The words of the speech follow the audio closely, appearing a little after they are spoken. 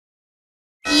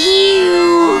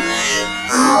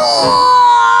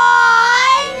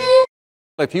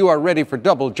If you are ready for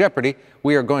Double Jeopardy,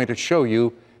 we are going to show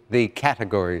you the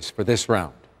categories for this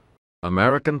round.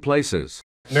 American places.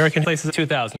 American places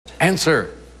 2000.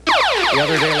 Answer. The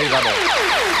other daily double.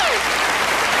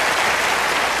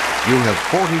 You have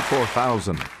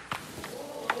 44,000.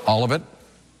 All of it?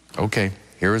 Okay,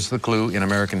 here is the clue in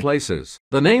American Places.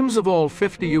 The names of all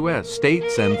 50 U.S.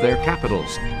 states and their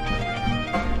capitals.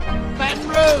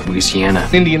 Louisiana.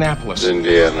 Indianapolis.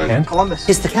 Indiana. And Columbus.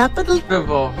 Is the capital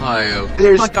Of Ohio.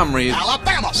 There's Montgomery.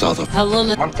 Alabama. South of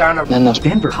Helena. Montana. Then there's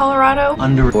Denver. Colorado.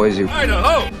 Under Boise.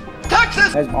 Idaho.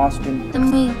 Texas. There's Austin.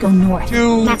 Then we go north.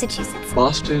 To Massachusetts.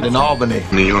 Boston and Albany.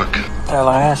 New York.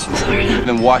 Tallahassee. Florida.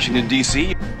 Then Washington,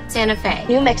 D.C. Santa Fe.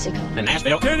 New Mexico. Then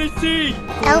Nashville. Tennessee.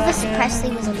 Elvis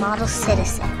Presley was a model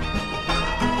citizen.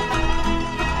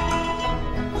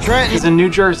 Trent is in New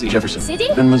Jersey. Jefferson. City?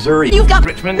 In Missouri. You've got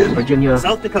Richmond. Virginia.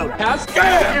 South Dakota.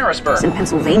 Harrisburg. in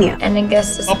Pennsylvania. And then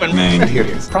guess this. Up in Maine. Here it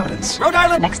is. Providence. Rhode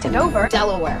Island. Next to Dover.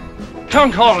 Delaware.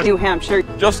 Concord. New Hampshire.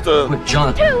 Just With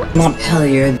John.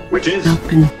 Montpelier. Which is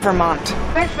Vermont.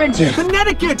 Redford.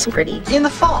 Connecticut. Pretty. In the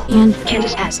fall. And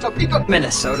Kansas has. Topeka.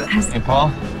 Minnesota. St. Paul.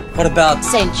 What about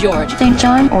St. George. St.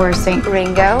 John or St.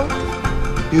 Ringo.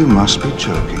 You must be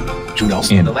joking. Juneau.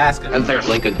 In Alaska. And there's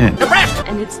Lincoln. Nebraska.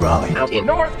 And it's Raleigh. Out in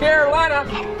North Carolina.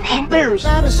 and There's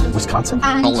Madison. Wisconsin.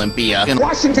 And Olympia. In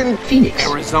Washington. Phoenix.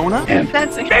 Arizona. And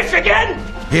that's it. Michigan.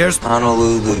 Here's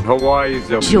Honolulu. Hawaii.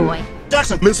 Joy.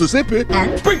 Jackson, Mississippi.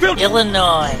 And Springfield.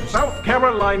 Illinois. South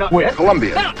Carolina. With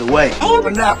Columbia. The Way.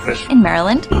 Indianapolis. In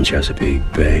Maryland. On Chesapeake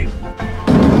Bay.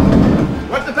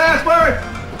 What's the password?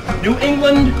 New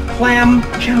England clam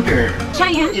chowder.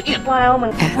 Cheyenne. In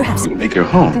Wyoming. Perhaps Make your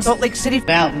home. Salt Lake City.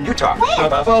 Mountain. Utah.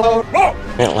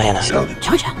 Atlanta.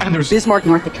 Georgia. And there's Bismarck,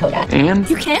 North Dakota. and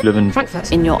You can. Live in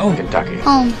Frankfurt. In your own Kentucky.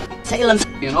 home. Salem.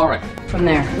 In Oregon. From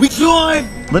there. We join.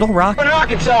 Little Rock. In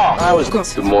Arkansas. I was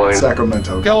Des Moines.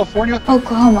 Sacramento. California.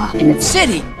 Oklahoma. in the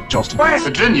city. Charleston. West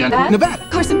Virginia. Nevada.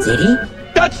 Carson City.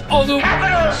 That's all the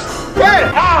capitals.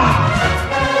 Right.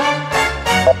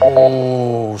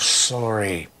 Oh,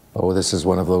 sorry. Oh, this is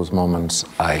one of those moments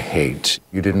I hate.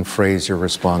 You didn't phrase your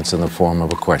response in the form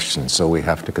of a question, so we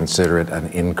have to consider it an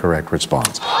incorrect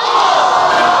response.